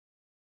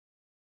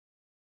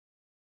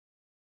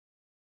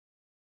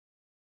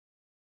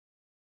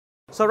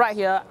So right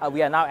here,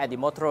 we are now at the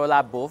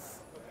Motorola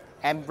booth,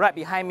 and right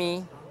behind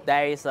me,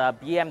 there is a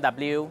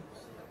BMW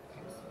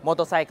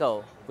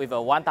motorcycle with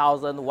a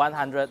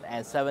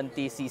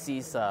 1,170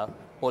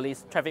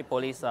 cc's traffic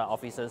police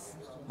officers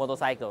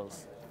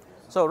motorcycles.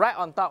 So right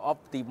on top of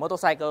the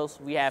motorcycles,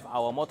 we have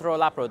our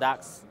Motorola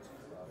products.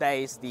 There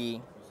is the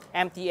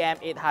MTM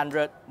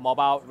 800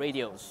 mobile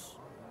radios.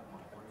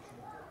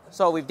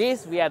 So with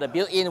this, we have the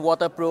built-in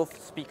waterproof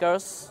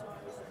speakers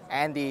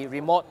and the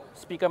remote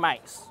speaker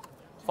mics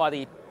for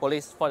the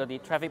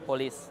traffic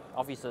police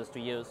officers to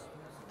use.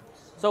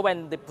 So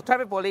when the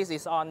traffic police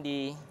is on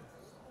the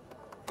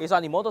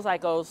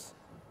motorcycles,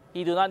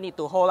 he do not need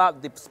to hold up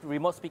the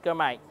remote speaker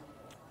mic.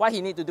 What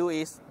he need to do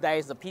is there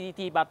is a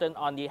PDT button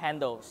on the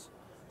handles.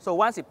 So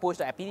once he pushes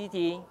the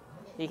PDT,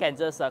 he can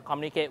just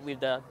communicate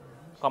with the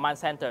command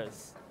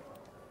centers.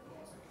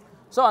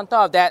 So on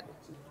top of that,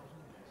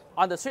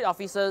 on the street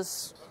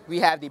officers, we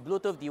have the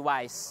Bluetooth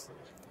device.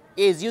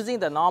 It is using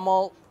the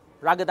normal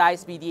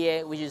ruggedized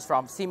PDA, which is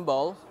from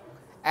Symbol,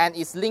 and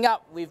it's linked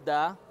up with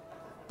the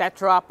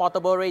TETRA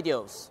portable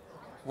radios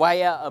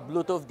via a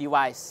Bluetooth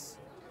device.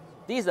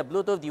 This is a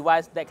Bluetooth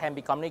device that can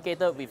be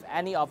communicated with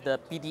any of the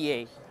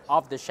PDA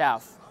off the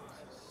shelf.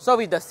 So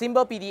with the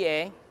Symbol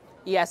PDA,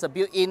 it has a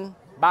built-in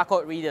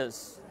barcode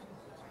readers.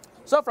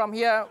 So from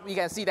here, we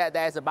can see that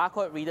there's a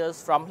barcode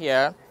readers from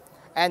here,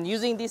 and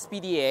using this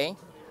PDA,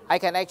 I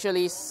can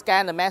actually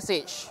scan the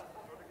message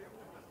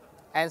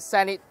and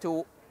send it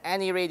to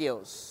any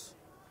radios.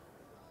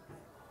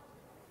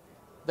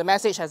 The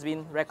message has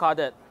been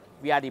recorded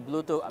via the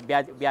Bluetooth,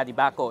 via the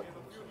barcode.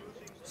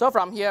 So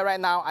from here right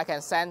now, I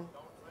can send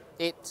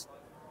it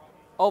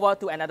over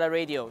to another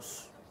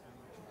radios.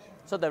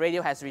 So the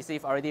radio has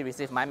already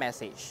received my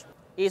message.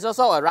 It's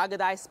also a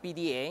ruggedized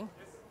PDA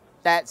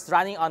that's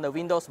running on the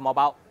Windows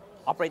mobile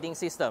operating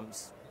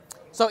systems.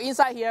 So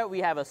inside here,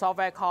 we have a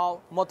software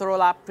called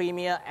Motorola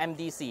Premier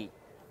MDC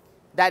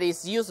that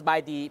is used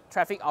by the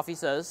traffic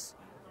officers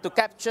to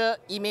capture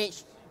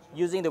image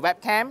using the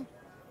webcam,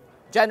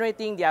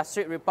 generating their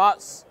street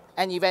reports,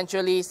 and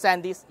eventually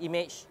send this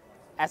image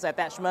as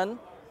attachment,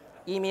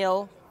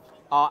 email,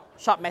 or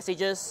short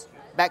messages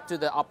back to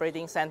the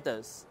operating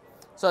centers.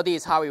 So this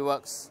is how it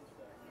works.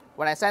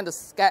 When I send the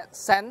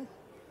send,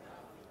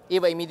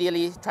 it will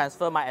immediately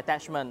transfer my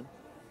attachment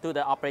to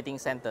the operating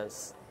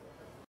centers.